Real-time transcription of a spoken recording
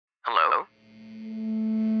Hello?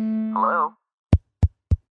 Hello?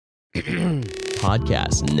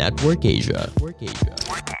 Podcast Network Asia.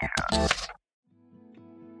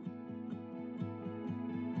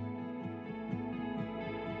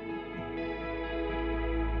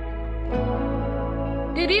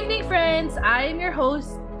 Good evening, friends! I'm your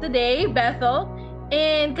host today, Bethel.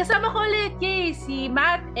 And kasama ko ulit si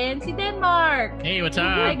Matt and si Denmark. Hey, what's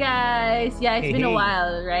up? Hi, guys. Yeah, it's been a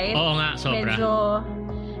while, right? Oo nga, sobra.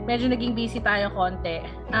 Medyo naging busy tayo konti.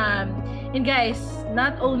 And guys,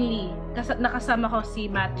 not only nakasama ko si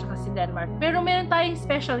Matt at si Denmark, pero meron tayong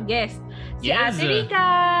special guest, si Yes. Ate Rica.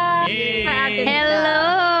 Hey. Hi, Ate Rica. Hello!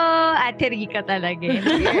 Ate Rica talaga.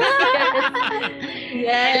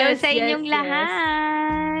 Yes, Hello sa inyong yes.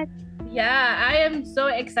 lahat! Yeah, I am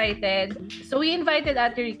so excited. So we invited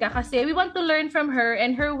Ate Rica kasi we want to learn from her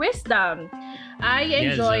and her wisdom. I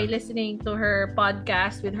enjoy listening to her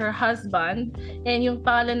podcast with her husband. And yung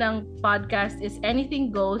pangalan ng podcast is Anything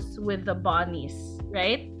Goes with the Bonnies,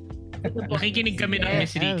 right? Nakikinig kami ng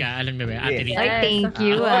Miss Rica. Alam mo ba? Ate Rica. Ay, thank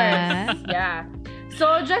you. Yeah.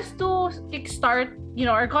 So just to kickstart,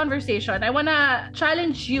 our conversation, I wanna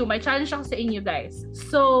challenge you. My challenge ako sa inyo, guys.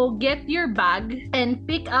 So get your bag and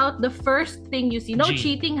pick out the first thing you see. No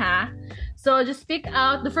cheating, ha? So just pick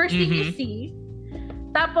out the first thing you see.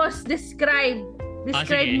 Tapos describe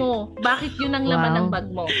mo bakit yun ang laman ng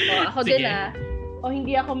bag mo. Ako Sige. din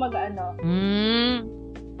hindi ako mag-ano.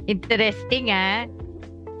 Interesting,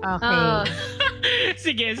 Okay.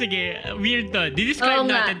 Sige. Weird to. Di-describe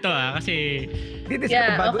natin to, kasi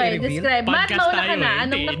Di-describe bago okay, i-reveal. describe. Matt, podcast mauna tayo ka na.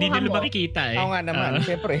 Anong Hindi nakuha nila mo? makikita Oo nga naman,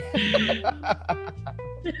 syempre.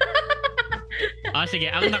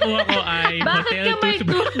 Sige. Ang nakuha ko ay Bakit hotel ka may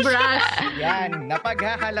toothbrush? Yan,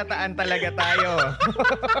 napaghahalataan talaga tayo.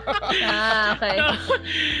 Okay. No,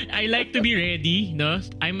 I like to be ready, no?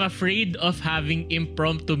 I'm afraid of having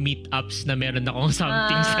impromptu meetups na meron akong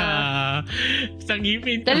something sa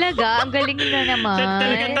ngipin ko. Talaga? Ang galing na naman.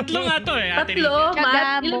 Talaga, tatlo nga to Ate Tatlo? Rica. Tsaga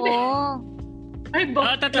Matt, mo. Ay,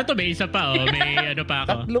 Tatlo to, may isa pa, May ano pa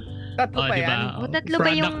ako. Tatlo pa diba? yan. Tatlo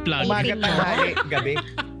ba yung Product plan. Umaga, ipin mo? tanghali, gabi.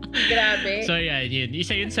 Grabe. So yun.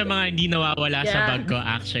 Isa yun sa mga hindi nawawala sa bag ko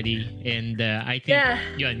actually. And I think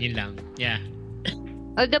yun lang. Yeah.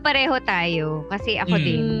 Although pareho tayo. Kasi ako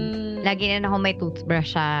din. Lagi na ako may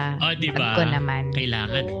toothbrush sa Diba? bag ko naman.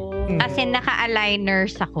 Kailangan. Kasi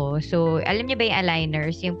naka-aligners ako. So, alam niyo ba yung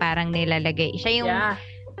aligners? Yung parang nilalagay. Siya yung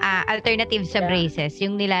alternative sa braces.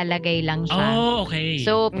 Yung nilalagay lang siya. Oh, okay.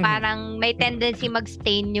 So, parang may tendency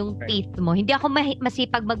mag-stain yung teeth mo. Hindi ako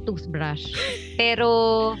masipag mag-toothbrush.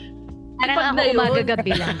 Pero, parang ako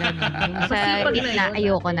umagagabi lang. Yung sa gitna,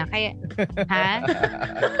 ayoko na. Kaya,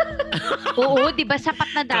 Oo, di ba sapat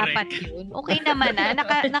na dapat yun? Okay naman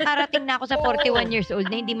nakarating na ako sa 41 years old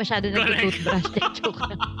na hindi masyado nag-toothbrush. Joke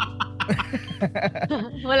lang.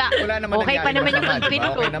 Wala naman okay pa naman yung pagpin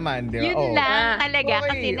ko. Okay naman, di ba? Yun lang talaga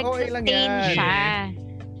kasi nag-sustain siya.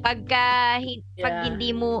 Pag hindi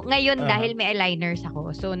mo, ngayon dahil may aligners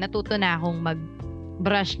ako, so natuto na akong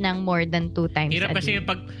mag-brush ng more than 2 times Hirap a day. kasi yung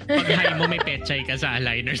pag high mo may petchay ka sa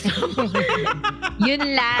aligners. Yun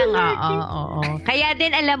lang, oo. Kaya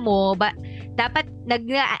din alam mo, dapat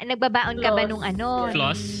nagbabaon ka ba nung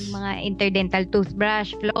Floss? mga interdental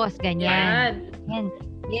toothbrush, floss, ganyan. Yan.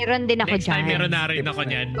 Meron din ako Next dyan. time meron na rin ako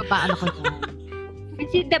niyan. Babaon ako dyan.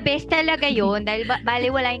 Kasi the best talaga yun dahil bali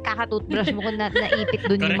wala yung kaka-toothbrush mo kung naipit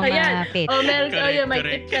dun yung mga pet. Meron ka may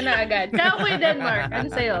tip ka na agad. Kaya ako yung Denmark. Ano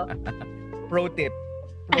sa'yo? Pro tip.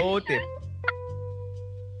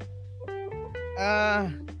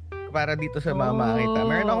 Para dito sa mga makakita.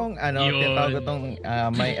 Meron akong tinatawag itong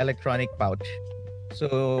may electronic pouch. So,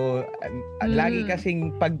 lagi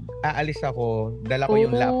kasing pag aalis ako, dala ko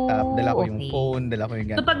yung laptop, dala ko yung phone, dala ko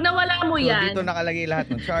yung So, pag nawala mo so, yan. dito nakalagay lahat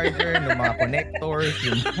ng charger, ng mga connectors,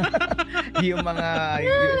 yung mga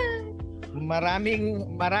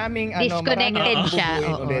maraming disconnected siya.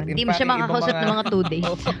 Hindi mo siya makakausap ng mga 2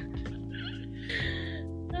 days.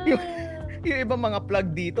 yung ibang mga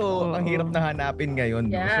plug dito, ang hirap na hanapin ngayon.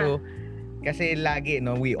 Yeah. So, kasi lagi,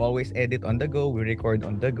 we always edit on the go, we record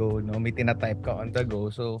on the go, may tinatype ka on the go.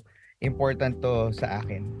 So, important to sa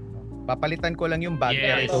akin. Papalitan ko lang yung bag,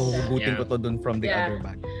 pero ito hugutin ko to dun from the other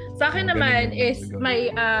bag. Sa akin naman is my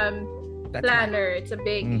planner. It's a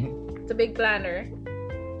big planner.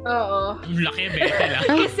 Oo. Laki, Bethel.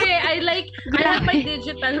 Kasi I have my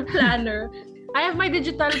digital planner.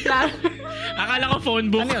 Akala ko phone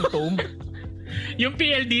book. Ano yung tome? Yung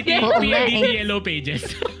PLDT Yellow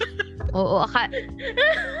Pages. Oo,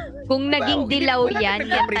 kung naging dilaw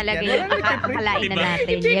yan talaga yung akalain na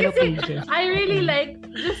natin. Yellow Pages. I really like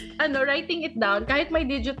just writing it down. Kahit may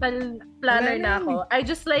digital planner na ako, I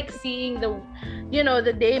just like seeing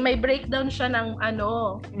the day. May breakdown siya ng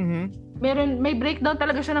may breakdown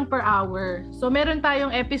talaga siya ng per hour. So, meron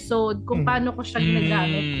tayong episode kung paano ko siya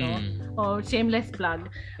ginagamit, no? Shameless plug.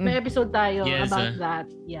 May episode tayo about that.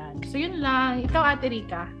 Yan. So, yun lang. Ikaw, Ate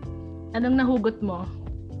Rica, anong nahugot mo?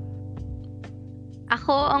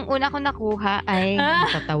 Ako, ang una ko nakuha ay,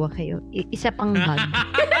 natatawa kayo, isa pang bag.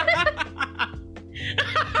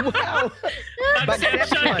 Wow!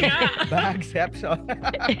 Bagception.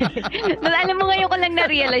 Alam mo, ngayon ko lang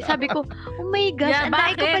na-realize, sabi ko, oh my gosh, ang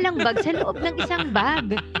dahil ko palang bag sa loob ng isang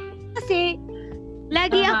bag. Kasi,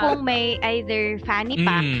 lagi akong may either fanny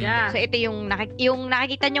pack. So, ito yung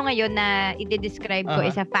nakikita nyo ngayon na i-describe ko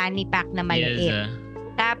is a fanny pack na maliit.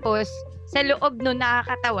 Tapos, sa loob nun,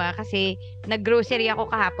 nakakatawa kasi nag-grocery ako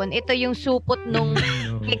kahapon. Ito yung supot nung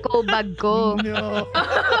eco bag ko. No.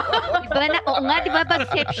 Oo nga, diba?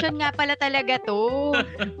 Bagception nga pala talaga to.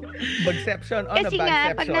 Bagception on kasi a bagception. nga,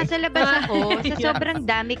 pag nasa labas ako, sa sobrang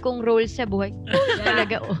dami kong roles sa buhay,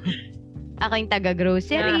 talaga, ako yung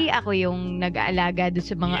taga-grocery, ako yung nag-aalaga doon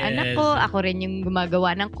sa mga anak ko, ako rin yung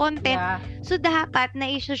gumagawa ng content. So, dapat na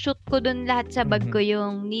i-shoot ko doon lahat sa bag ko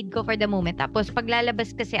yung need ko for the moment. Tapos, pag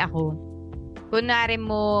lalabas kasi ako, kunwari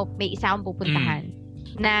mo, may isa akong pupuntahan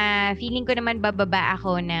na feeling ko naman bababa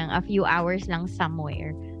ako ng a few hours lang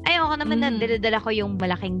somewhere. Ayoko naman na dala ko yung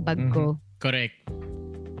malaking bag ko. Correct.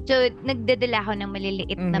 So, nagdadala ako ng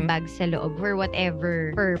maliliit na bag sa loob for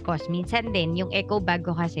whatever purpose. Minsan din, yung eco bag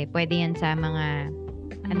ko kasi, pwede yan sa mga,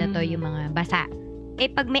 yung mga basa.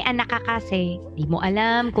 Pag may anak ka kasi, di mo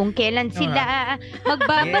alam kung kailan sila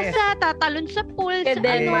magbabasa, tatalon sa pool, sa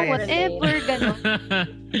whatever, gano'n.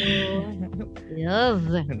 Yes.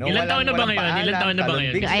 Ilan taon na ba ngayon?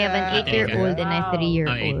 So, I have an 8-year-old and a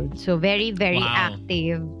 3-year-old. So, very, very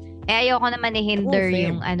active. Ayoko naman i-hinder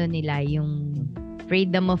yung nila, yung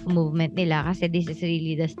freedom of movement nila kasi this is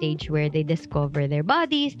really the stage where they discover their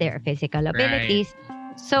bodies, their physical abilities.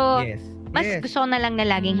 So, mas gusto ko na lang na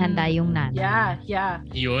laging handa yung nanay. Yeah.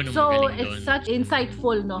 Yun, so, it's such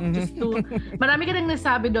insightful, no? Just to, marami ka nang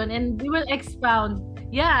nasabi doon and we will expound.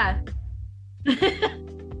 Yeah.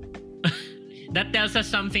 That tells us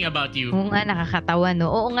something about you. Oo nga, nakakatawa, no?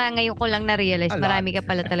 Oo nga, ngayon ko lang na-realize, marami ka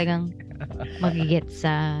pala talagang magigit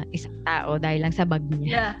sa isang tao dahil lang sa bag niya.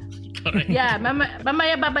 Yeah. Correct. Yeah,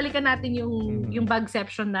 mamaya babalikan natin yung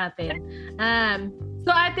bagception natin. So,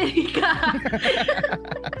 Ate Rica.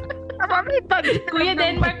 May bag. Kuya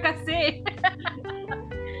Denmark kasi.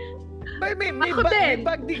 May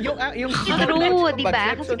bag din. Yung true, di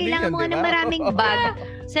ba? Kasi kailangan mo ng maraming bag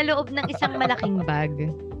sa loob ng isang malaking bag.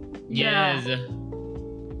 Yes.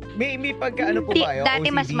 May pagka po ba yun? Dati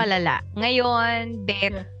OCD? mas malala. Ngayon,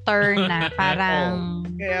 better na. Parang,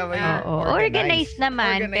 organized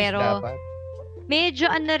naman. Pero, dapat.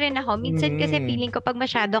 medyo rin ako. Minsan kasi feeling ko pag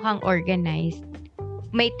masyado kang organized,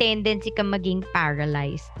 may tendency kang maging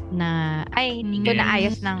paralyzed na, hindi ko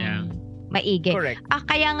naayos ng maigi. Correct.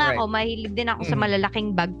 Kaya nga ako, mahilig din ako sa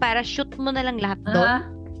malalaking bag para shoot mo na lang lahat doon.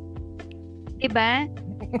 Diba?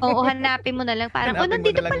 Oo, hanapin mo na lang. Parang,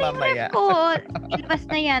 nandito pala yung ref ko. Ilabas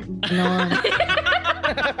na yan.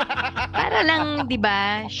 Para lang,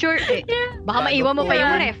 diba? Sure, baka maiwan mo pa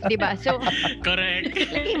yung ref, diba? So, correct.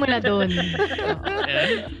 lagay mo na doon.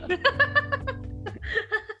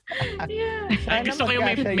 Ay, gusto ko yung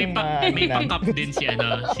may pang-cup din si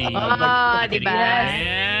diba?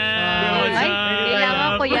 Yeah.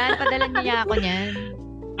 Kailangan ko yan. Padala niya ako niyan.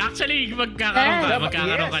 Actually,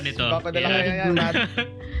 magkakaroon ka nito. Papadala ka yan.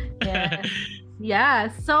 Yeah.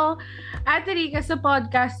 So, Ate Rica, sa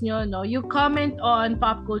podcast nyo, no, you comment on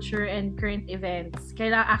pop culture and current events.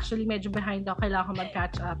 Actually, medyo behind ako. Kailangan ko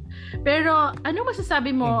mag-catch up. Pero, ano masasabi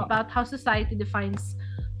mo about how society defines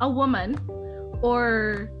a woman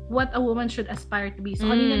or what a woman should aspire to be? So,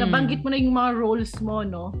 kanina nabanggit mo na yung mga roles mo,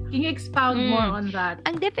 no? Can you expound more on that?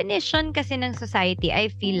 Ang definition kasi ng society, I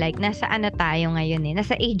feel like, nasa tayo ngayon eh.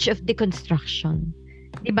 Nasa age of deconstruction.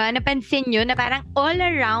 Diba? Napansin nyo na parang all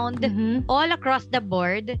around, all across the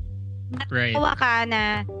board, matatawa ka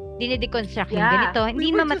na dinideconstruct yung ganito.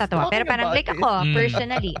 Hindi mo matatawa. Pero parang like ako,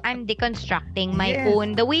 personally, I'm deconstructing my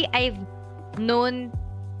own, the way I've known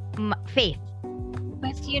faith.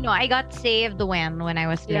 But, I got saved when I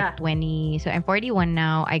was like 20. So, I'm 41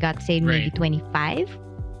 now. I got saved maybe 25.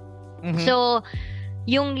 So,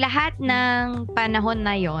 yung lahat ng panahon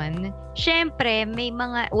na yon, syempre, may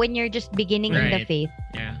mga, when you're just beginning in the faith,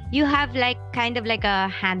 you have kind of like a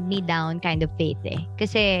hand-me-down kind of faith eh.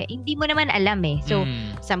 Kasi, hindi mo naman alam eh. So,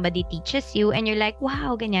 somebody teaches you and you're like,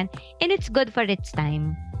 wow, ganyan. And it's good for its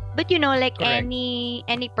time. But like Correct.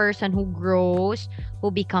 any person who grows,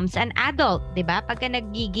 who becomes an adult, 'di ba? Pagka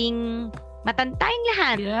nagiging matantayang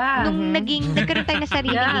lahat, Yeah. nung nagkaroon tayo ng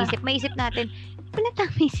sariling Yeah. isip, maisip natin, wala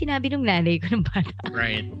tama yung sinabi nung nanay ko ng bata.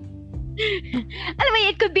 Right. Alam mo,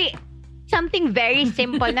 it could be something very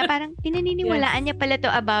simple na parang pinaniniwalaan niya pala to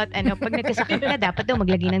about pag nagkasakit ka, dapat daw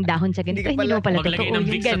maglagay ng dahon sa ganito. Hindi ka Hindi mo pala Maglagay totoo ng yung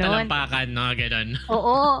Vicks sa ganon. talampakan, no? Ganon.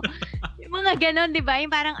 Oo. Yung mga ganon, di ba? Yung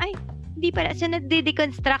parang, ay, hindi pala. So,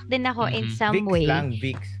 nade-deconstruct din ako in some Vicks way lang,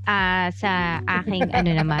 Vicks. sa aking,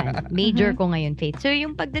 naman, major ko ngayon, Faith. So,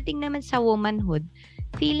 yung pagdating naman sa womanhood,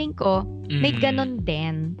 feeling ko, may ganon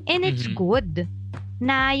din. And it's good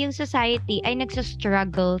na yung society ay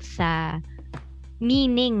nagsastruggle sa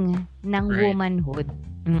meaning ng Right. womanhood.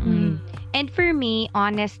 And for me,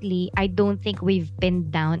 honestly, I don't think we've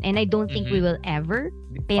pinned down, and I don't think we will ever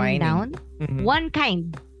pin Defining. down Mhm. one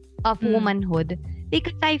kind of womanhood,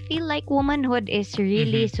 because I feel like womanhood is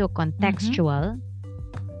really so contextual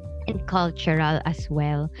and cultural as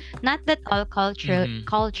well. Not that all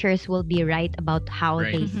cultures will be right about how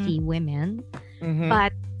Right. they see women, Mhm.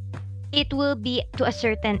 but it will be to a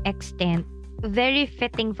certain extent very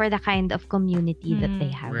fitting for the kind of community that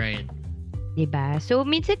they have. Right. Diba? So,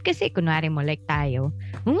 minsan kasi, kunwari mo, like tayo,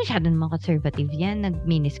 masyado naman conservative yan,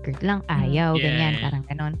 nag-miniskirt lang, ayaw, Yeah. ganyan, parang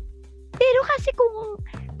ganon. Pero kasi kung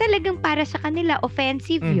talagang para sa kanila,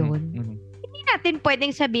 offensive Mhm. yun, Mhm. hindi natin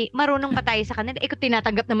pwedeng marunong pa tayo sa kanila. Kung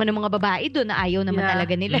tinatanggap naman ng mga babae doon na ayaw naman Yeah.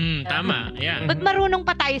 talaga nila. Tama. Yeah. Ba't marunong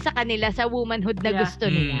pa tayo sa kanila sa womanhood na Yeah. gusto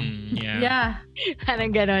nila? Yeah. Yeah.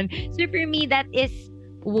 Parang ganon. So for me, that is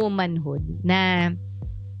womanhood na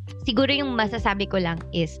siguro yung masasabi ko lang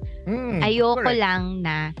is ayoko Correct. lang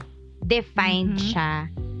na defined siya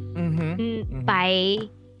Mhm. by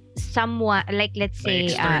someone, like let's By say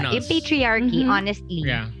externals. yung patriarchy, honestly.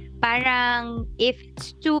 Yeah. Parang if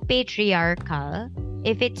it's too patriarchal,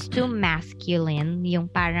 if it's too masculine, yung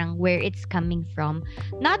parang where it's coming from,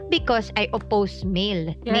 not because I oppose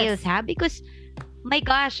males ha, because my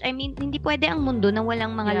gosh, I mean, hindi pwede ang mundo na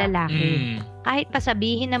walang mga Yeah. lalaki. Kahit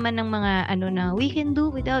pasabihin naman ng mga na we can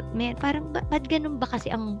do without men, parang ba't ganun ba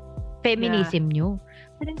kasi ang feminism nyo?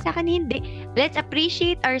 Parang sa akin hindi. Let's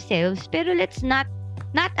appreciate ourselves, pero let's not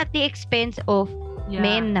at the expense of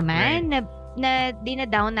men naman, na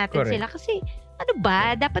dinadown natin Correct. sila kasi ano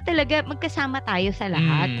ba, dapat talaga magkasama tayo sa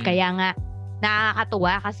lahat. Kaya nga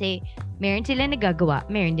nakakatuwa kasi meron sila nagagawa,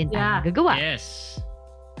 meron din tayo nagagawa. Yes.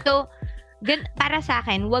 So, para sa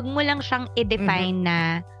akin, wag mo lang siyang i-define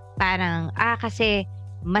na parang, kasi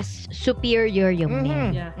mas superior yung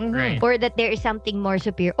men. Yeah. Mhm. Right. Or that there is something more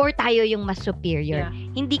superior. Or tayo yung mas superior. Yeah.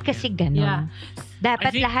 Hindi kasi ganun. Yeah. Dapat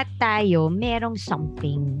I think- lahat tayo merong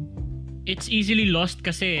something. It's easily lost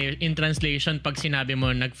kasi in translation pag sinabi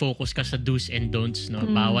mo nag-focus ka sa do's and don'ts, no?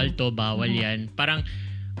 Bawal to, bawal yan. Parang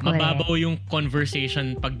mababaw yung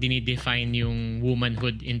conversation pag dinidefine yung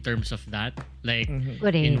womanhood in terms of that. Like,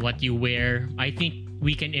 Correct. in what you wear. I think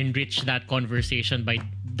we can enrich that conversation by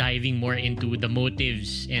diving more into the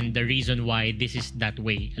motives and the reason why this is that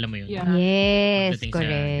way. Alam mo yun? Yeah. Yes, Pagdating sa-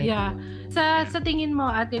 correct. Yeah. Sa tingin mo,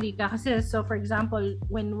 Ate Rica, kasi so for example,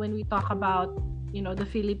 when we talk about the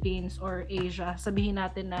Philippines or Asia, sabihin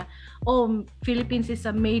natin na Philippines is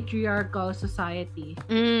a matriarchal society.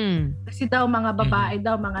 Kasi daw mga babae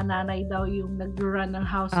daw, mga nanay daw yung nag-run ng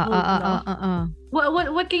household, no?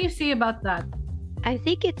 What can you say about that? I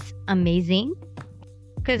think it's amazing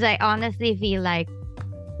because I honestly feel like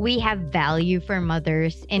we have value for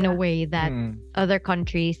mothers in a way that other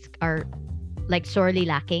countries are like sorely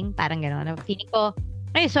lacking. Parang gano'n. Feeling ko,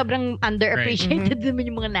 sobrang underappreciated naman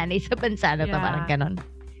yung mga nanay sa bansa na to. Yeah. Parang gano'n.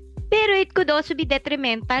 Pero it could also be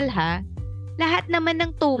detrimental, ha? Lahat naman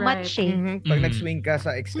ng too much, eh. Mhm. Pag nag-swing ka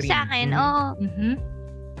sa extreme. Sa akin, Mhm.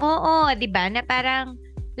 Oo, 'di ba? Na parang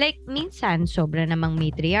like minsan sobra namang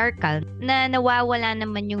matriarchal na nawawala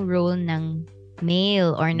naman yung role ng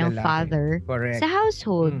male or ng Lalaki. father Correct. sa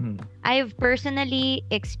household. Mhm. I've personally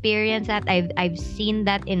experienced that. I've seen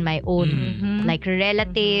that in my own like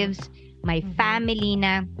relatives, my family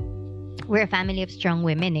na we're a family of strong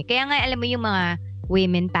women, eh. Kaya nga alam mo yung mga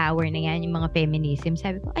women power na yan, yung mga feminism,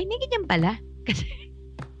 sabi ko, ay, ganyan pala. Kasi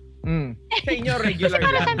Sa inyo, regular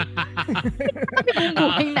lang. yung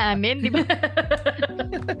buhay namin, di ba?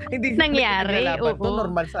 Hindi nangyari, nilalaban to, oo.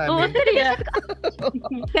 normal sa Oo, amin. talaga.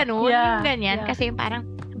 Ganun, Yeah, yung ganyan. yeah. Kasi parang,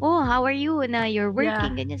 how are you? Na you're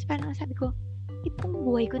working, ganyan. So, parang sabi ko, itong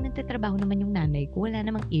buhay ko, nagtatrabaho naman yung nanay ko. Wala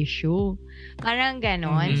namang issue. Parang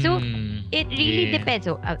ganon. So, it really depends.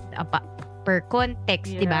 So, per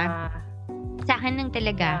context, di ba? Sa akin lang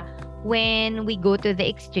talaga, when we go to the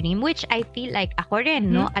extreme, which I feel like ako rin,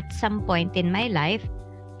 no? At some point in my life,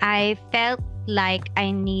 I felt like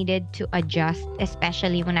I needed to adjust,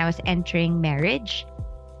 especially when I was entering marriage.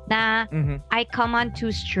 Na I come on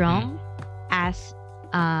too strong as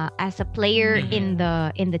a player in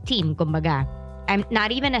the team, kumbaga. I'm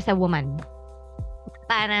not even as a woman.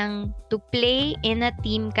 Parang to play in a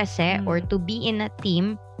team kasi or to be in a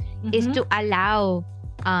team is to allow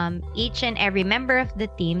each and every member of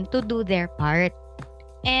the team to do their part.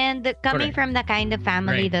 And coming from the kind of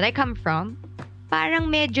family that I come from,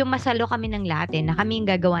 parang medyo masalo kami ng lahat na kami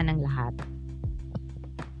yung gagawa ng lahat.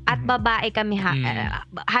 At babae kami,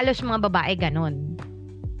 halos mga babae ganun.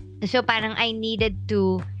 So parang I needed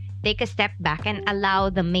to take a step back and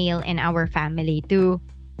allow the male in our family to,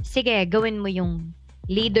 sige, gawin mo yung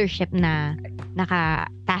leadership na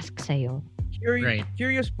naka-task sa'yo.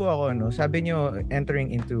 Curious po ako, no? Sabi nyo,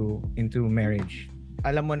 entering into marriage.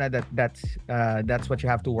 Alam mo na that's what you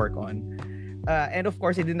have to work on. And of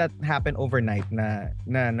course, it did not happen overnight na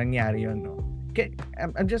nangyari yun, no?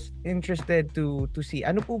 I'm just interested to see,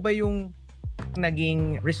 ano po ba yung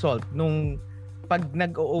naging result nung pag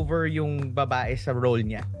nag-over yung babae sa role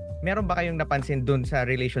niya? Meron ba kayong napansin dun sa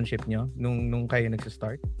relationship nyo nung kayo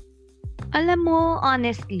nagsa-start? Alam mo,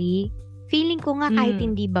 honestly, feeling ko nga kahit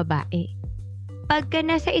hindi babae. Pagka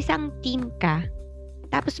nasa isang team ka,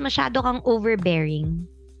 tapos masyado kang overbearing,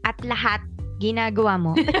 at lahat ginagawa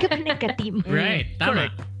mo, ba't ka pa nagka-team? Right,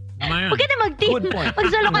 tama. Tama yun. Huwag ka na mag-team.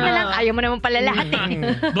 Magsolo ka na lang. Ayaw mo naman pala lahat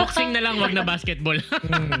Boxing na lang, wag na basketball.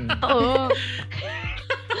 Oo.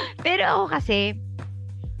 Pero ako kasi,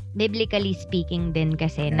 biblically speaking din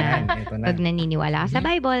kasi na pag naniniwala ka sa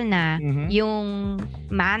Bible na yung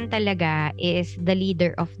man talaga is the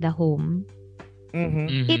leader of the home.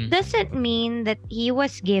 It doesn't mean that he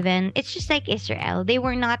was given, it's just like Israel, they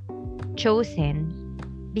were not chosen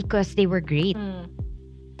because they were great.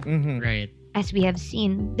 Right. As we have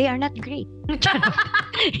seen, they are not great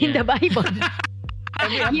in the Bible. And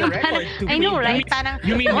we have the record to I know, right? Parang,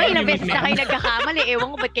 ilang beses na kayo nagkakamali. Ewan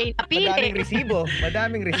ko ba't kayo napili. Madaming resibo.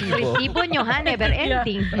 Resibo nyo ha, never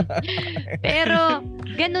ending. Pero,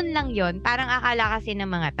 ganun lang yon. Parang akala kasi ng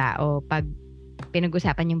mga tao, pag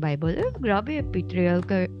pinag-usapan yung Bible, grabe,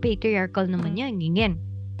 patriarchal naman yan, ganyan.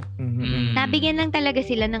 Nabigyan lang talaga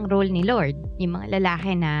sila ng role ni Lord, yung mga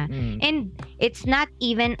lalaki na, and it's not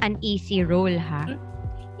even an easy role, ha?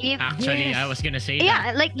 Actually, I was gonna say that.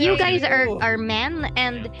 Yeah, like you guys are men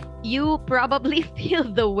and you probably feel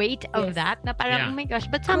the weight of that na parang, oh my gosh,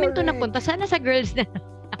 ba't sa amin to napunta? Sana sa girls na.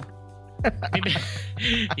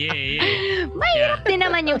 Mahirap din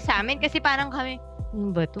naman yung sa amin kasi parang kami,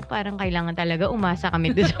 ba to? Parang kailangan talaga umasa kami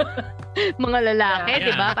doon sa mga lalaki,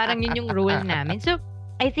 di ba? Parang yun yung role namin. So,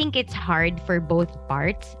 I think it's hard for both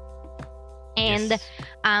parts. And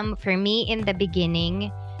for me, in the beginning,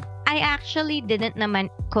 I actually didn't naman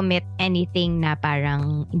commit anything na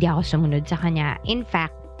parang hindi ako sumunod sa kanya. In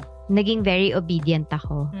fact, naging very obedient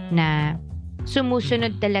ako na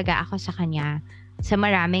sumusunod talaga ako sa kanya sa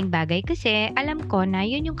maraming bagay kasi alam ko na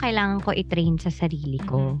yun yung kailangan ko i-train sa sarili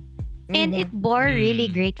ko. And it bore really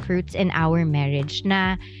great fruits in our marriage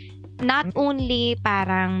na not only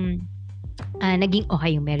parang naging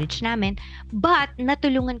okay yung marriage namin, but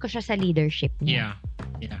natulungan ko siya sa leadership niya.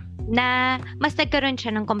 Yeah. Na mas nagkaroon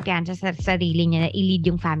siya ng kumpiyansa sa sarili niya na i-lead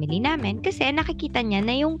yung family namin kasi nakikita niya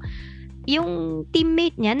na yung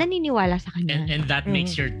teammate niya naniniwala sa kanya. And that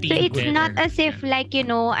makes your team so it's better. not as if like, you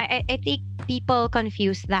know, I think people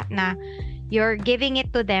confuse that na you're giving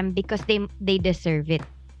it to them because they deserve it.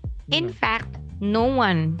 In fact, no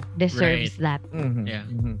one deserves that.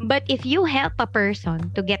 But if you help a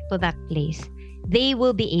person to get to that place, they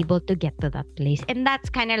will be able to get to that place. And that's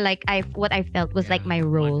kind of like what I felt was like my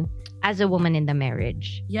role as a woman in the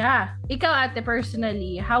marriage. Yeah. Ikaw, ate,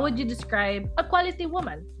 personally, how would you describe a quality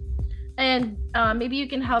woman? And maybe you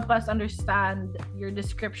can help us understand your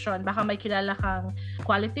description. Baka may kilala kang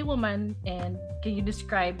quality woman and can you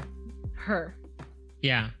describe her?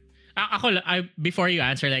 Yeah. Before you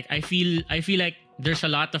answer, like I feel like there's a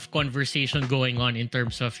lot of conversation going on in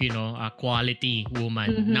terms of, you know, a quality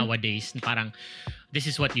woman nowadays. Parang, this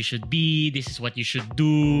is what you should be, this is what you should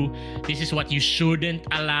do, this is what you shouldn't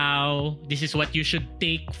allow, this is what you should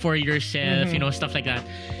take for yourself, you know, stuff like that.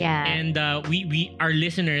 Yeah. And we our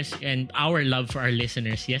listeners and our love for our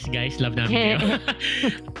listeners, yes guys, love namin kayo.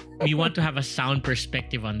 We want to have a sound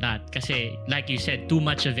perspective on that. Kasi, like you said, too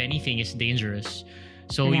much of anything is dangerous.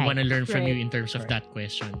 So we want to learn from you in terms of that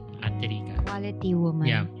question, Ate Rica. Quality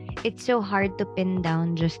woman. Yeah. It's so hard to pin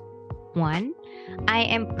down just one. I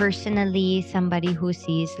am personally somebody who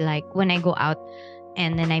sees, like, when I go out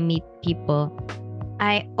and then I meet people,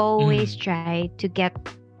 I always try to get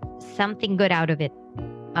something good out of it.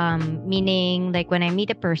 Meaning, like, when I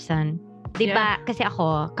meet a person, Diba? Kasi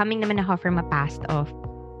ako, coming naman ako from a past of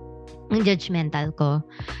ang judgmental ko.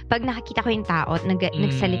 Pag nakakita ko yung tao at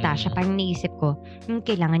nagsalita siya, parang naisip ko,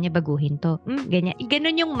 kailangan niya baguhin to. Ganyan.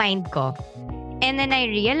 Ganun yung mind ko. And then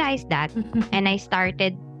I realized that and I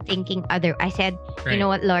started thinking I said, you know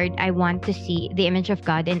what, Lord, I want to see the image of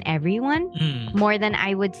God in everyone more than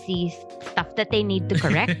I would see stuff that they need to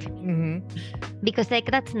correct. Because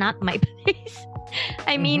like, that's not my place.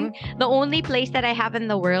 I mean, the only place that I have in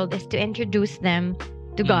the world is to introduce them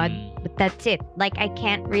to God, but that's it. Like, I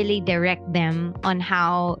can't really direct them on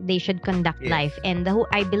how they should conduct life. And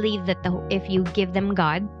I believe that if you give them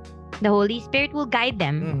God, the Holy Spirit will guide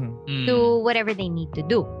them to whatever they need to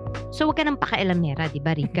do. So, wag ka nang pakialamera, di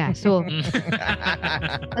ba, Rika? So,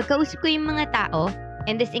 pagkausap ko yung mga tao,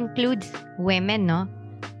 and this includes women, no?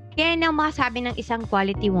 Kaya na makasabi ng isang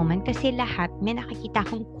quality woman kasi lahat may nakikita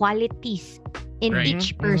akong qualities in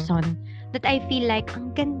each person that I feel like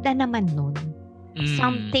ang ganda naman nun.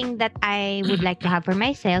 Something that I would like to have for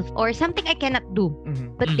myself or something I cannot do.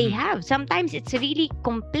 But they have. Sometimes it's really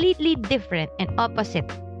completely different and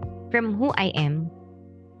opposite from who I am.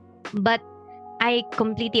 But I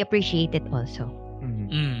completely appreciate it also.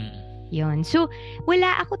 Yun. So,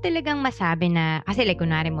 wala ako talagang masabi na, kasi like,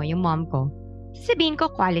 kunwari mo, yung mom ko, sabihin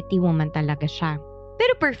ko, quality woman talaga siya.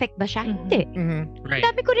 Pero perfect ba siya? Hindi. Right.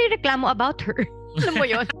 Dami ko rin reklamo about her. Alam mo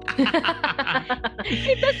yun?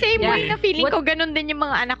 It's the same way na feeling ko, ganun din yung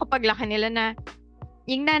mga anak ko paglaki nila na,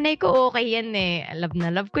 yung nanay ko okay yan eh. Love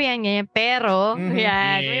na love ko yan. Ganyan. Pero,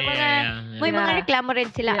 yan. May mga reklamo rin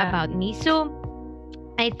sila about me. So,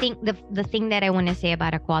 I think the thing that I want to say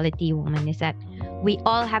about a quality woman is that we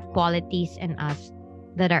all have qualities in us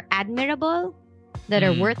that are admirable, that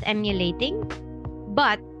are worth emulating,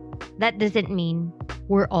 but that doesn't mean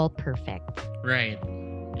we're all perfect. Right.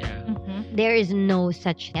 Yeah. There is no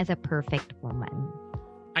such thing as a perfect woman.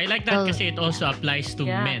 I like that kasi it also applies to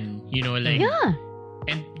men. You know, like...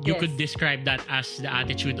 And you could describe that as the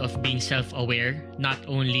attitude of being self-aware, not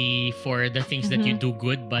only for the things that you do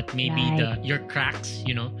good, but maybe your cracks,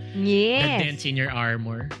 you know, the dents in your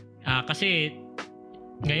armor. Kasi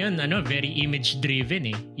ngayon, very image-driven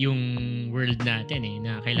yung world natin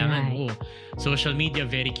na kailangan social media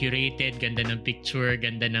very curated, ganda ng picture,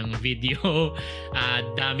 ganda ng video,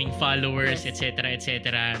 daming followers, etc.,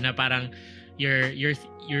 etc. Na parang you're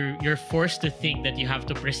forced to think that you have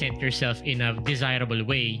to present yourself in a desirable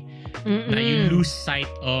way. Na you lose sight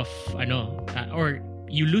of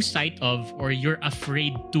or you're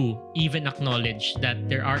afraid to even acknowledge that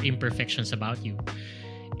there are imperfections about you.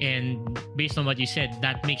 And based on what you said,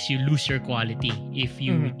 that makes you lose your quality if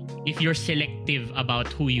you're selective about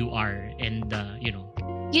who you are and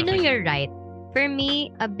you're right. For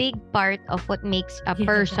me, a big part of what makes a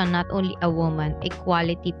person, not only a woman, a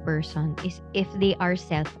quality person, is if they are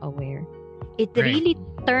self-aware. It really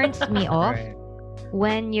turns me off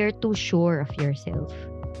when you're too sure of yourself.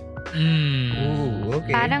 Ooh,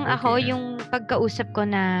 okay. Parang ako yung pagkausap ko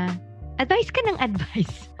na, advice ka ng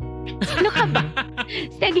advice. Sino ka ba?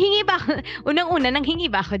 Naghingi ba ako? Unang-una, nanghingi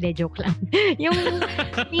ba ako? Joke lang. Yung,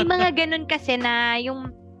 may mga ganun kasi na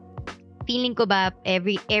yung feeling ko ba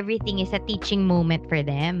everything is a teaching moment for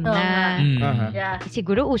them.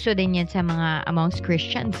 Siguro uso din yan sa mga amongst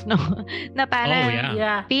Christians, no? Na parang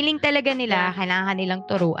feeling talaga nila kailangan nilang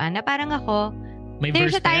turuan. Na parang ako,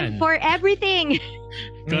 there's a time for everything.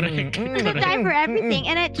 Correct. There's a time for everything.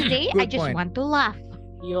 And today, I just want to laugh.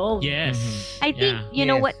 Yes. I think, you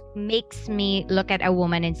know what makes me look at a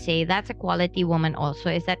woman and say, that's a quality woman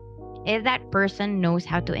also, is that if that person knows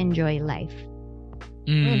how to enjoy life.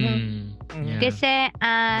 Kasi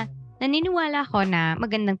naniniwala ko na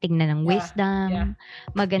magandang tingnan ng wisdom,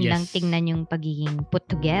 magandang tingnan yung pagiging put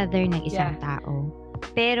together ng isang tao.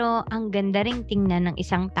 Pero ang ganda ring tingnan ng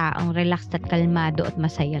isang taong relaxed at kalmado at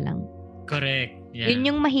masaya lang. Correct. Yeah.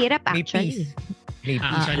 Yun yung mahirap actually.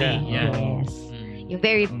 Actually, yes. Yung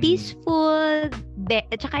very peaceful,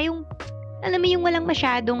 at saka yung alam mo yung walang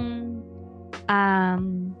masyadong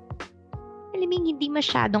alam mo hindi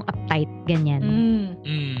masyadong uptight ganyan.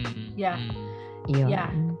 Yeah,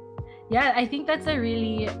 I think that's a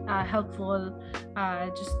really helpful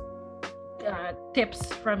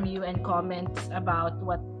tips from you and comments about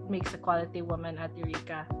what makes a quality woman at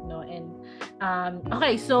Eureka, no? And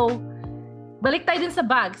okay, so balik tayo din sa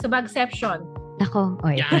bagception. Nako,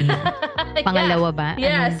 pangalawa ba?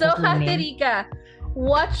 Yeah, so Eureka,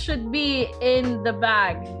 what should be in the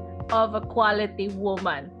bag of a quality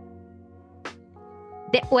woman?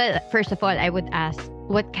 Well, first of all, I would ask,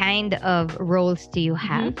 what kind of roles do you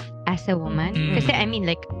have as a woman? Kasi I mean,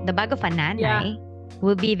 like, the bag of a nanay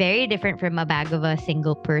will be very different from a bag of a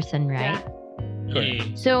single person, right? Yeah.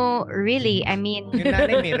 So, really, I mean, Yung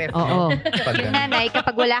nanay may ref. oo. Pag, Yung nanay,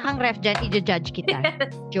 kapag wala kang ref dyan, i-judge kita.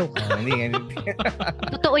 Joke. hindi.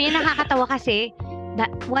 Totoo yan, nakakatawa kasi,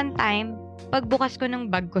 one time, pagbukas ko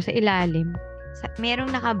ng bag ko sa ilalim,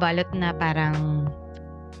 merong nakabalot na parang,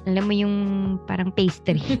 alam mo yung parang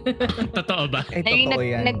pastry. Totoo ba? Ay, Na yung totoo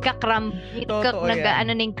yan. nagka-crumb, Totoo yan.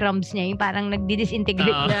 nag-ano na yung crumbs niya, yung parang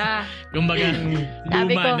nagdi-disintegrate. Yeah. Kumbaga,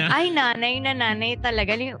 Sabi ko, luma na. ay nanay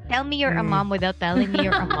talaga. Tell me you're a mom without telling me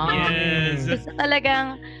you're a mom. Yes. Gusto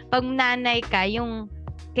talagang, pag nanay ka, yung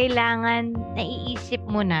kailangan, naiisip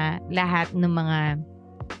mo na lahat ng mga,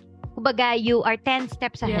 kumbaga, you are 10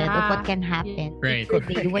 steps ahead of what can happen Right.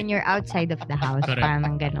 when you're outside of the house. Correct.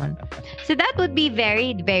 Parang ganon. So that would be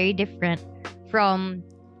very, very different from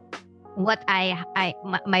what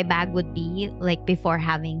my bag would be like before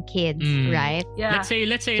having kids, right? Yeah. Let's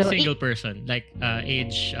say So, a single person, like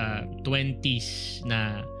age 20s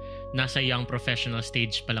na nasa young professional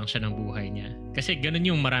stage pa lang siya ng buhay niya. Kasi ganun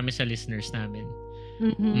yung marami sa listeners namin.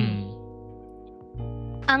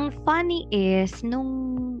 Ang funny is,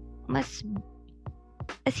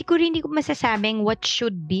 siguro hindi ko masasabing what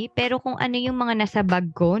should be, pero kung ano yung mga nasa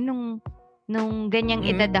bag ko nung ganyang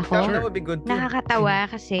edad ako, That would be good too. nakakatawa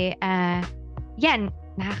kasi,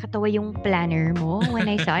 nakakatawa yung planner mo. When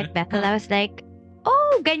I saw it, Bethel, I was like,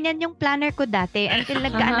 oh, ganyan yung planner ko dati. Until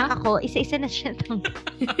nagkaanak ako, isa-isa na siya.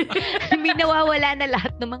 May nawawala na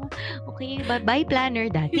lahat ng mga, okay, bye planner.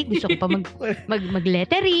 Dati gusto ko pa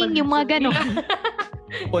mag-lettering, yung mga ganon.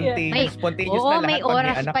 Spontaneous na lahat may pag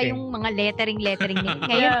oras anak pa eh. yung mga lettering na yun.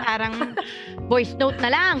 Ngayon parang voice note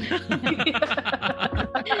na lang.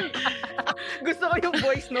 Gusto ko yung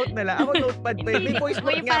voice note na lang. Ako notepad pa yun. May voice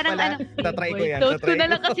note May nga parang pala. Tatry ko yan. Note ko na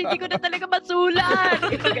lang kasi hindi ko na talaga masulat.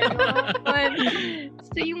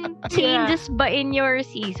 So yung changes ba in your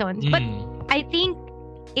seasons? But I think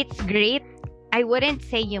it's great. I wouldn't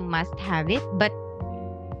say you must have it, but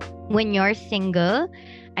when you're single,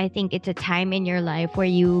 I think it's a time in your life where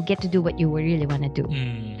you get to do what you really want to do.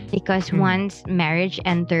 Because once marriage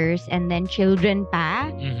enters and then children pa,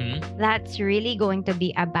 that's really going to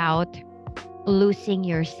be about losing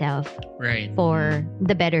yourself for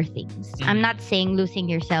the better things. I'm not saying losing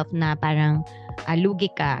yourself na parang lugi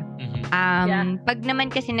ka. Pag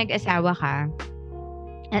naman kasi nag-asawa ka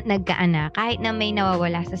at nagkaanak, kahit na may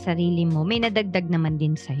nawawala sa sarili mo, may nadagdag naman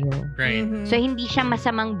din sa'yo. Right. So, hindi siya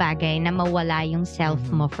masamang bagay na mawala yung self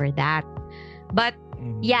mo for that. But,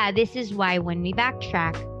 yeah, this is why when we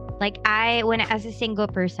backtrack, like as a single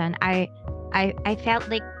person, I felt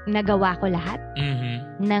like nagawa ko lahat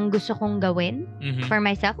ng gusto kong gawin for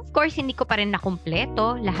myself. Of course, hindi ko pa rin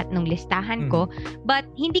nakumpleto lahat ng listahan ko, but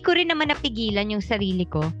hindi ko rin naman napigilan yung sarili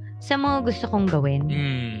ko sa mga gusto kong gawin.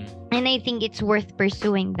 And I think it's worth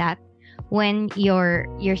pursuing that when you're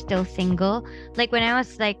still single. Like when I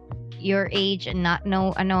was like your age and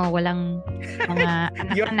walang mga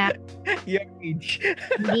anak-anak. Your age.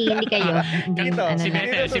 Hindi kayo. Hindi, Ito, si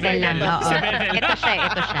Bethel, si Bethel. lang. Oo. Si Bethel.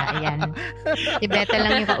 Ito siya. Ayan. Si Bethel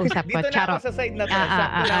lang yung kausap ko. Dito na Charot. ako sa side na to.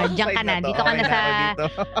 Diyan ka na. Dito ka na sa,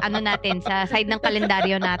 natin, sa side ng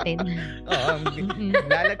kalendaryo natin. Oo.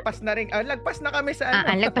 Lalagpas na rin. Lagpas na kami sa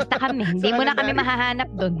Lagpas na kami. Hindi mo na kami mahahanap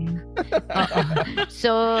doon. Oo. So,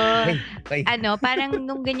 parang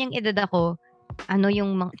nung ganyang edad ako,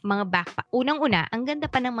 yung mga backpack. Unang-una, ang ganda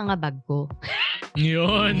pa ng mga bag ko.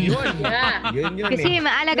 Yun. Yeah. Yun Kasi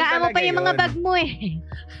maalagaan mo pa yung mga yun. bag mo eh.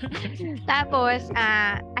 Tapos,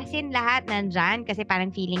 as in lahat nandyan kasi parang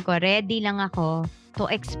feeling ko ready lang ako to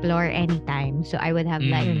explore anytime. So, I would have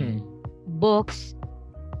like books,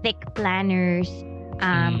 thick planners,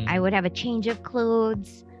 I would have a change of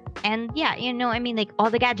clothes, and yeah, I mean like all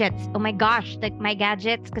the gadgets. Oh my gosh, like my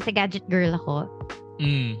gadgets, kasi gadget girl ako.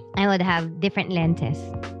 I would have different lenses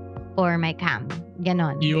for my cam.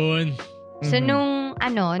 Ganon. Yun. So, nung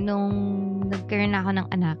nagkaroon ako ng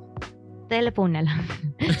anak, telephone na lang.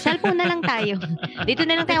 Cellphone na lang tayo. Dito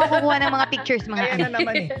na lang tayo kukuha ng mga pictures, mga Kaya na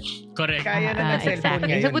naman eh. Correct. Kaya na ng cellphone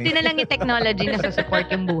ngayon. So, buti na lang yung technology na support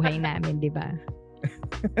yung buhay namin, di ba?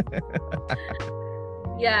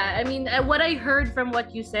 Yeah, I mean, what I heard from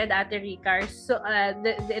what you said, Ate Ricar, so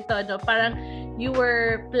parang you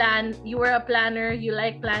were a planner, you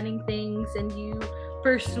like planning things, and you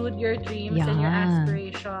pursued your dreams and your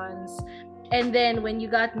aspirations. And then when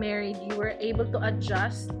you got married, you were able to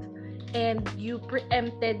adjust and you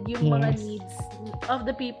preempted yung mga needs of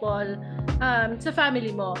the people sa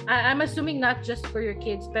family mo. I'm assuming not just for your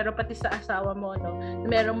kids, pero pati sa asawa mo, no?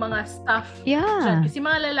 Merong mga stuff. Yeah. Kasi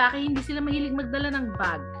mga lalaki, hindi sila mahilig magdala ng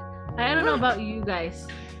bag. I don't know about you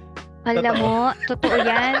guys. Alam mo, totoo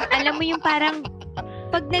yan. Alam mo yung parang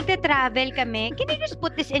pag nagte-travel kami, can you just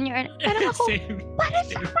put this in your... Parang ako, para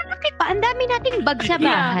sa malaki pa. Ang dami nating bag sa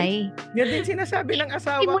bahay. Yan din sinasabi ng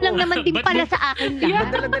asawa Hindi mo ko. lang naman din pala sa akin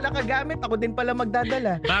lahat. Madala-dala ka gamit, ako din pala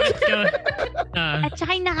magdadala. Bakit yun? At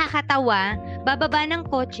saka yung nakakatawa, bababa ng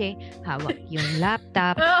kotse, hawak yung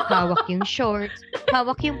laptop, hawak yung shorts,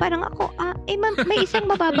 hawak yung parang ako, may isang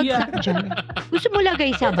mababagsak dyan. Gusto mo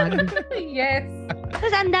lagay sa bag? Yes.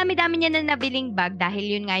 Tapos ang dami-dami niya na nabiling bag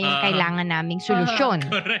dahil yun nga yung kailangan naming solusyon.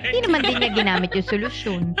 Correct. Hindi naman din niya ginamit yung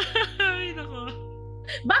solusyon. Ay, nako.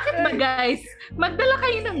 Bakit ba guys? Magdala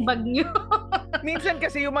kayo ng bag nyo. Minsan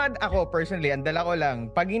kasi ako personally, ang dala ko lang,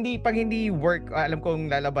 pag hindi work, alam kong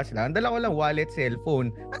lalabas lang, ang dala ko lang wallet,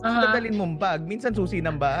 cellphone. Ang dadalhin mong bag, minsan susi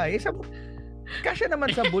ng bahay. Kasya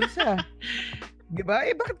naman sa bulsa. Diba?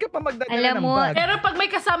 Bakit ka pa magdadala Alam ng mo, bag? Pero pag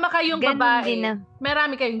may kasama kayong Ganun babae, din na.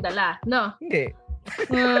 marami kayong dala, no? Hindi.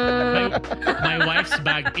 My wife's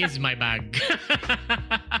bag is my bag.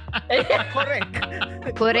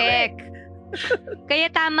 Correct.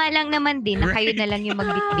 Kaya tama lang naman din na kayo na lang yung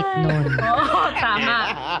magbitbit nun. Oo, tama.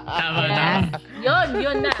 Tama.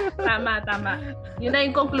 Yun na. Tama. Yun na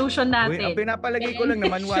yung conclusion Uy, natin. ang pinapalagay ko lang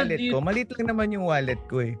naman wallet ko. Maliit lang naman yung wallet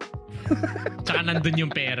ko eh. Tsaka nandun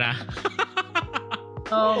yung pera.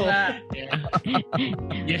 Oo nga.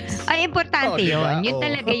 Yes. Ay, importante diba? yun. Yun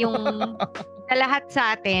talaga yung sa lahat sa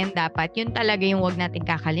atin, dapat yun talaga yung wag natin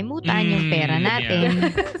kakalimutan, yung pera natin.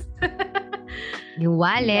 Yung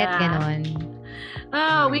wallet, ganon.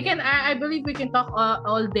 I believe we can talk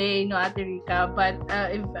all day, no, Ate Rica, but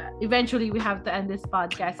eventually we have to end this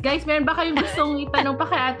podcast. Guys, meron ba kayong gustong itanong pa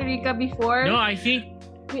kay Ate Rica before No, I think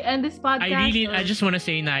we end this podcast? I just want to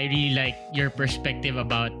say na I really like your perspective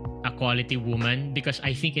about a quality woman because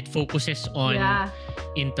I think it focuses on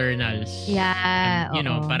internals. Yeah. And,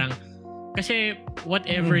 parang kasi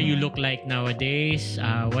whatever you look like nowadays,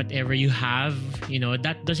 whatever you have,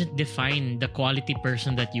 that doesn't define the quality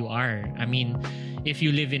person that you are. I mean, if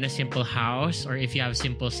you live in a simple house or if you have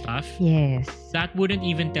simple stuff, yes, that wouldn't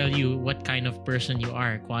even tell you what kind of person you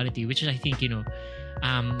are, quality, which is I think,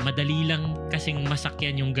 madali lang kasing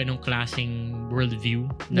masakyan yung ganong klaseng worldview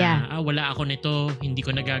na wala ako nito, hindi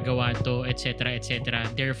ko nagagawa to, etc.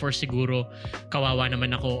 Therefore siguro kawawa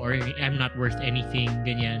naman ako or I'm not worth anything,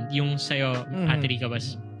 ganyan. Yung sa'yo, Ate Rica,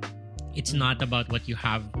 was it's not about what you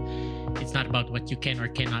have, it's not about what you can or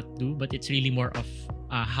cannot do, but it's really more of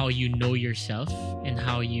how you know yourself and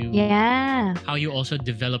how you also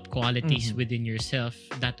develop qualities within yourself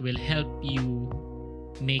that will help you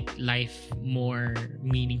make life more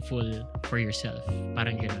meaningful for yourself.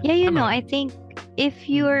 Parang gano'n. Yeah, I think if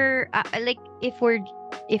you're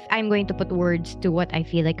if I'm going to put words to what I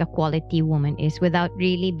feel like a quality woman is without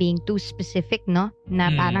really being too specific, no?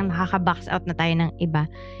 Na parang nakaka-box out na tayo ng iba.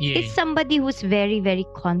 Yeah. It's somebody who's very, very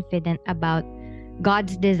confident about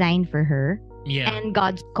God's design for her. Yeah. And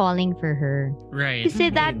God's calling for her. Right.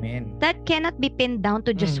 Kasi that cannot be pinned down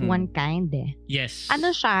to just one kind eh. Yes.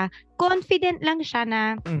 Ano siya, confident lang siya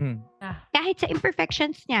na kahit sa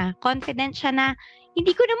imperfections niya, confident siya na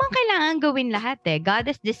hindi ko naman kailangan gawin lahat eh. God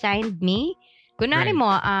has designed me. Kunwari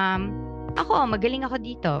mo, ako, magaling ako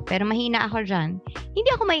dito, pero mahina ako dyan. Hindi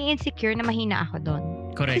ako may insecure na mahina ako doon.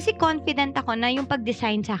 Correct. Kasi confident ako na yung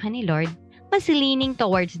pag-design sa akin ni Lord, mas leaning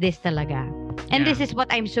towards this talaga. And this is what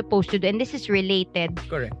I'm supposed to do. And this is related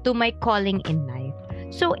to my calling in life.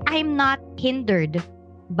 So, I'm not hindered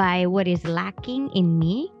by what is lacking in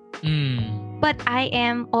me. But I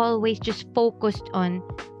am always just focused on,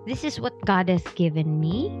 this is what God has given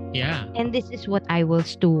me. Yeah. And this is what I will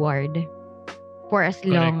steward for as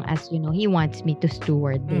long as, He wants me to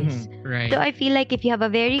steward this. Right. So, I feel like if you have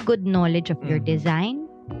a very good knowledge of your design,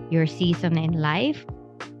 your season in life,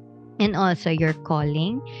 and also your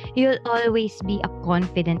calling, you'll always be a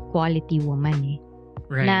confident quality woman eh.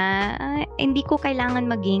 Right. Na hindi ko kailangan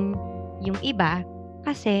maging yung iba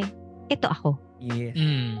kasi ito ako. Yes.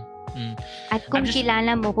 At kung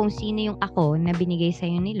kilala mo kung sino yung ako na binigay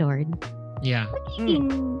sa'yo ni Lord, magiging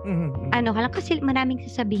ano ka lang kasi maraming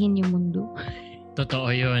sasabihin yung mundo. Totoo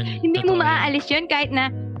yun. Hindi mo maaalis yun kahit na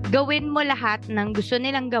gawin mo lahat ng gusto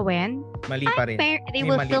nilang gawin. Mali pa rin. They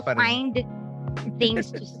will still find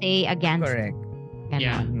things to say against. Correct.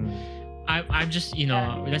 Yeah. I'm just,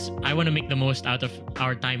 I want to make the most out of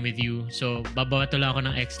our time with you. So, babato lang ako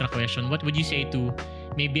ng extra question. What would you say to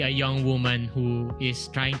maybe a young woman who is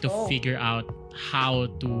trying to figure out how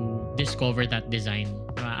to discover that design?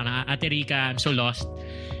 Ate Rica, I'm so lost.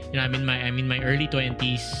 I'm in my early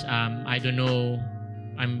 20s. I don't know.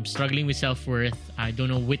 I'm struggling with self-worth. I don't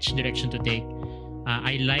know which direction to take.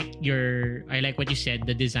 I like what you said,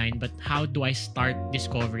 the design, but how do I start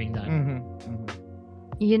discovering that?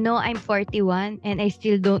 You know, I'm 41 and I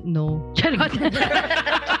still don't know. Charot.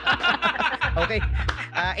 Okay.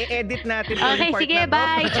 I-edit natin yung Okay, part sige, na to.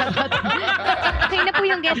 bye. Charot. Okay na po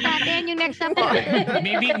yung guest natin. Yung next na po.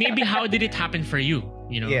 maybe how did it happen for you?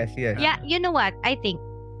 You know? Yes. Yeah, you know what? I think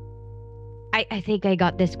I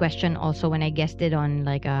got this question also when I guested on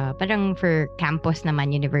like parang for campus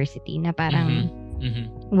naman university na parang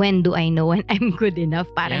when do I know when I'm good enough?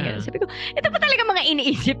 Parang Yeah. gano'n. Sabi ko, ito pa talaga mga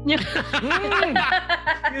iniisip niyo.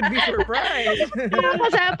 You'd be surprised. Parang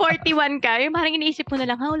sa 41 ka, yung parang iniisip mo na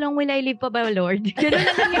lang, how long will I live pa ba, Lord? Gano'n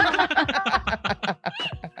na lang yung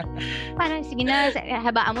parang sige na,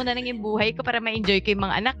 habaan mo na lang yung buhay ko para ma-enjoy ko yung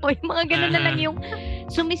mga anak ko. Yung mga gano'n na lang yung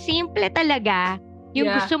sumisimple talaga yung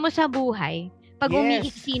gusto mo sa buhay pag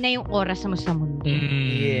umiiksi na yung oras mo sa mundo.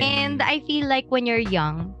 Yeah. And I feel like when you're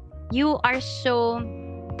young, you are so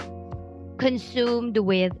consumed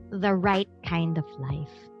with the right kind of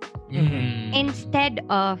life. Instead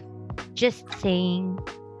of just saying,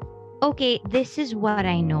 okay, this is what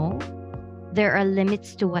I know. There are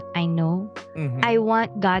limits to what I know. I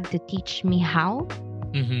want God to teach me how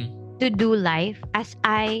to do life as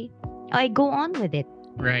I go on with it.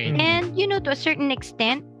 Right. And, you know, to a certain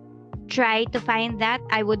extent, try to find that.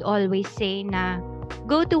 I would always say na,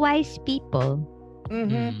 go to wise people.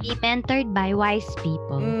 Be mentored by wise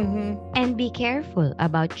people. And be careful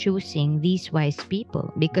about choosing these wise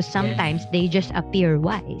people because sometimes they just appear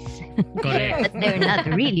wise. Correct. But they're not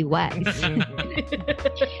really wise.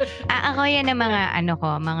 Ako yan ang mga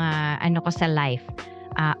ano ko sa life.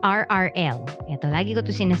 RRL. Ito, lagi ko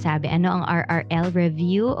to sinasabi. Ano ang RRL?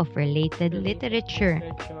 Review of Related Literature.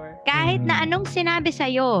 Kahit na anong sinabi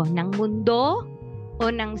sa'yo ng mundo o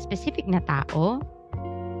ng specific na tao,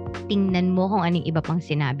 tingnan mo kung anong iba pang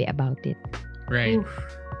sinabi about it. Right.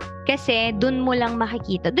 Kasi dun mo lang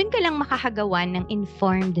makikita, dun ka lang makakagawa ng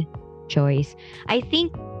informed choice. I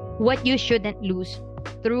think what you shouldn't lose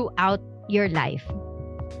throughout your life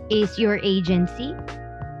is your agency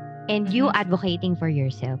and you advocating for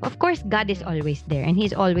yourself. Of course, God is always there and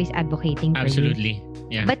He's always advocating for you. Absolutely.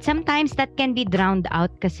 Yeah. But sometimes that can be drowned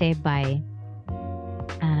out kasi by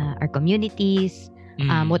our communities,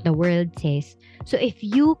 what the world says. So if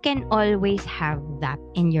you can always have that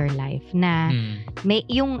in your life na may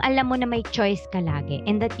yung alam mo na may choice ka lagi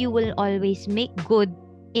and that you will always make good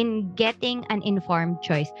in getting an informed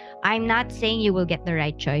choice. I'm not saying you will get the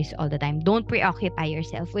right choice all the time. Don't preoccupy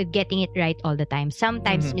yourself with getting it right all the time.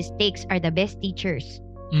 Sometimes mistakes are the best teachers.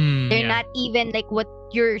 They're not even like what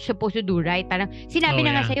you're supposed to do, right? Parang sinabi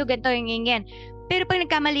na nga sa'yo, ganito, ganyan. Pero pag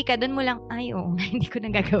nagkamali ka, doon mo lang, hindi ko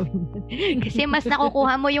nang gagawin. Kasi mas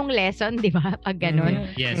nakukuha mo yung lesson, di ba? Pag ganun.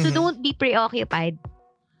 Yes. So don't be preoccupied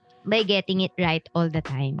by getting it right all the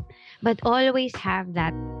time. But always have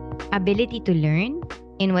that ability to learn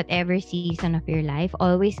in whatever season of your life.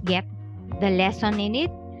 Always get the lesson in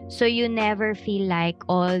it. So you never feel like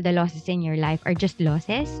all the losses in your life are just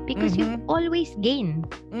losses because you always gain.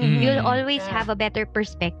 You'll always have a better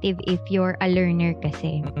perspective if you're a learner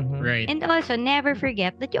kasi. Right. And also, never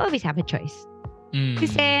forget that you always have a choice.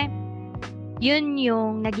 Kasi, yun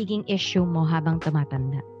yung nagiging issue mo habang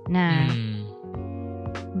tumatanda. Na,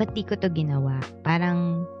 ba't di ko to ginawa?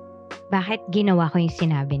 Parang, bakit ginawa ko yung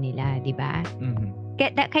sinabi nila, di ba?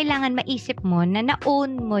 Kailangan maisip mo na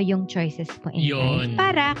na-own mo yung choices mo in life.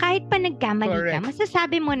 Para kahit pa nagkamali ka,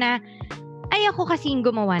 masasabi mo na, ay ako kasing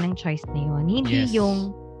gumawa ng choice na yun. Hindi yung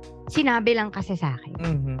sinabi lang kasi sa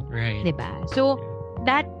akin. Right. Diba? So,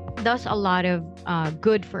 that does a lot of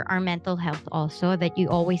good for our mental health also, that you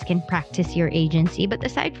always can practice your agency. But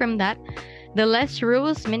aside from that, the less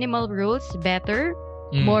rules, minimal rules, better.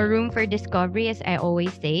 More room for discovery, as I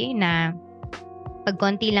always say, na pag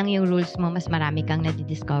konti lang yung rules mo, mas marami kang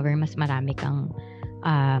nadidiscover, mas marami kang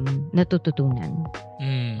natututunan.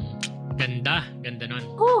 Ganda. Ganda nun.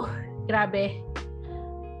 Grabe.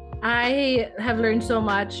 I have learned so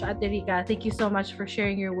much, Ate Rica. Thank you so much for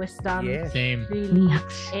sharing your wisdom. Yes. Same. Really.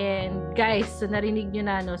 And guys, so narinig nyo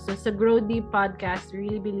na, no? So sa Grow Deep podcast, we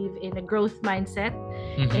really believe in a growth mindset.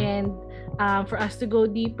 And for us to go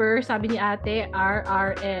deeper, sabi ni Ate,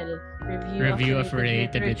 RRL. Review of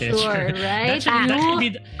Related Literature. Right? That should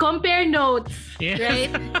be Compare notes. Yeah.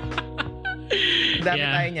 Right? Dami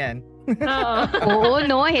tayo niyan. Oo,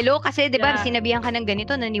 no? Hello, kasi di ba sinabihan ka ng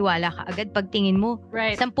ganito, naniwala ka agad pagtingin mo.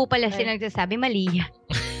 Right. 10 pala sila nagsasabi, mali.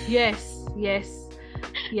 Yes.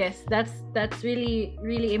 That's really,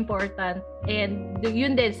 really important. And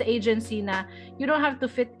yun din sa agency na you don't have to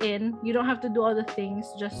fit in. You don't have to do all the things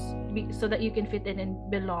just so that you can fit in and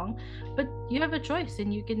belong. But you have a choice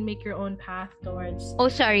and you can make your own path towards... Oh,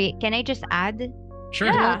 sorry. Can I just add?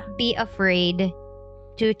 Sure. Yeah. Don't be afraid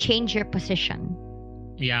to change your position.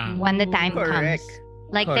 Yeah. when the time Correct. comes.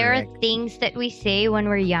 Like there are things that we say when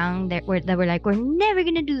we're young that we're like, we're never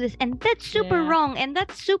gonna do this, and that's super wrong, and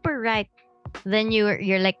that's super right. Then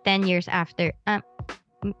you're like 10 years after,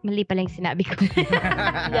 mali pala yung sinabi ko.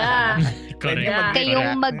 Yeah. Correct. Yeah.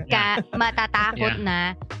 Kayong matatakot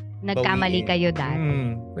na nagkamali kayo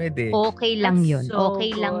dati. Pwede. Okay lang That's yun. so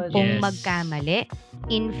Okay lang good. pong Yes. magkamali.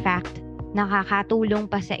 In fact,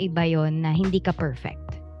 nakakatulong pa sa iba yon na hindi ka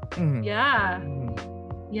perfect. Yeah.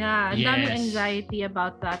 Yeah, ang daming Yes. anxiety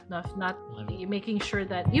about that, no? Not making sure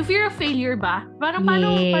that you fear of failure ba? Parang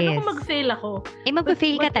paano kung mag-fail ako?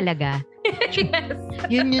 Mag-fail ka talaga. Yes.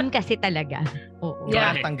 Yun kasi talaga. Oo.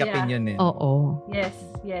 Yeah. Tanggapin yun eh. Oo. Yes.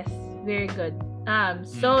 Very good.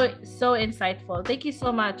 So insightful. Thank you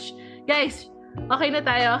so much. Guys, okay na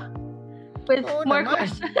tayo? With Oo more naman.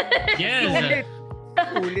 questions. Yes.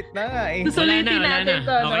 Ulit na nga eh. Wala na. natin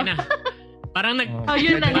to, Okay no? na. Parang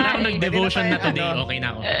yun na nga. parang nag-devotion na today. Okay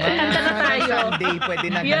na ako. Kanta na tayo. Sunday, pwede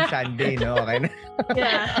na Yeah. Sunday, no? Okay na.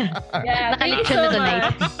 Yeah. Thank you Nakaliksyon so na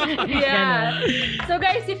tonight. much. Yeah. So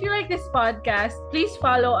guys, if you like this podcast, please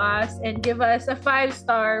follow us and give us a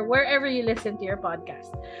 5-star wherever you listen to your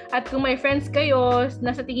podcast. At kung may friends kayo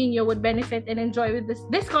na sa tingin nyo would benefit and enjoy with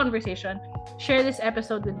this conversation, share this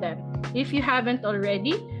episode with them. If you haven't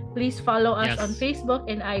already, please follow us on Facebook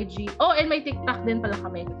and IG. Oh, and may TikTok din pala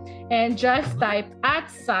kami. And just type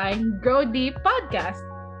 @GrowDeepPodcast.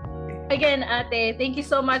 Again, ate, thank you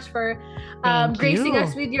so much for gracing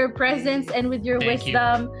us with your presence and with your Thank you.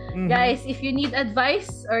 wisdom. Guys, if you need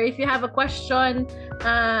advice or if you have a question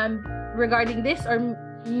regarding this or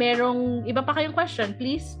merong iba pa kayong question,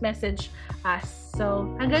 please message us.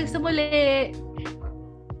 So, hanggang sa muli.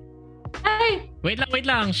 Hi! Wait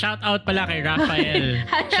lang. Shout out pala kay Rafael.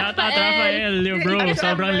 Shout out Rafael. Yo bro,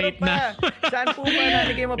 sobrang late na. Saan po ba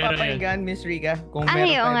natin kayo mapapakinggan, Miss Rica? Kung meron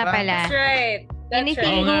Ay, oo tayo nga pa. pala. That's right. Anything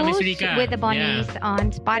Oo nga, Miss goes Rica. with the Bonnies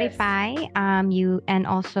on Spotify, you and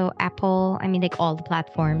also Apple. I mean, like all the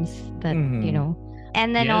platforms that you know.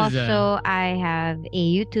 And then Yes, also I have a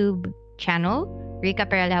YouTube channel, Rica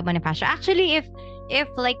Peralta Bonifacio. Actually, if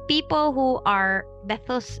like people who are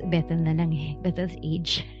Bethel's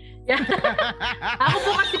age. Ako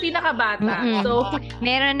po kasi pinakabata. So,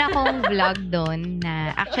 meron akong vlog doon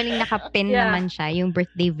na actually nakapin naman siya, yung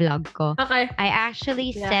birthday vlog ko. okay. I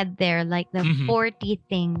actually said there like the 40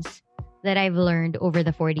 things that I've learned over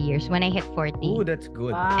the 40 years when I hit 40. Ooh, that's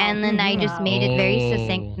good. Wow. And then I just made it very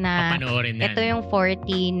succinct na Papanoorin yan. ito yung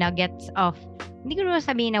 40 nuggets of, hindi ko naman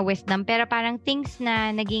sabihin na wisdom, pero parang things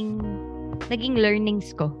na naging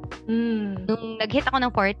learnings ko. Nung nag-hit ako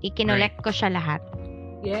ng 40, kinolect ko siya lahat.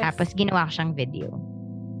 Yes. Tapos ginawa ko siyang video.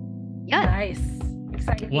 Yan. Nice.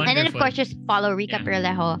 Exciting. Wonderful. And then of course, just follow Rica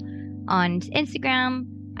Peralejo on Instagram.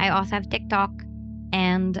 I also have TikTok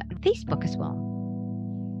and Facebook as well.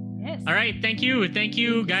 Yes. All right, thank you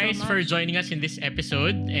you guys so for much. joining us in this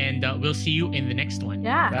episode, and we'll see you in the next one.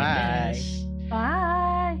 Yeah. Bye. Yes.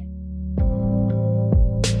 Bye.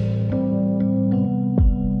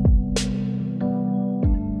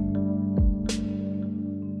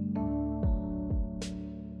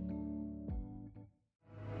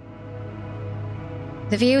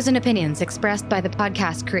 The views and opinions expressed by the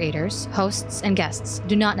podcast creators, hosts, and guests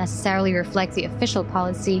do not necessarily reflect the official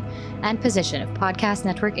policy and position of Podcast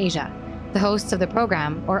Network Asia, the hosts of the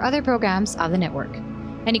program, or other programs of the network.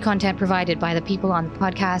 Any content provided by the people on the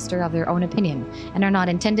podcast are of their own opinion and are not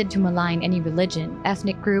intended to malign any religion,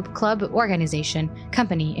 ethnic group, club, organization,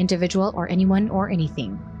 company, individual, or anyone or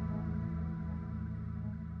anything.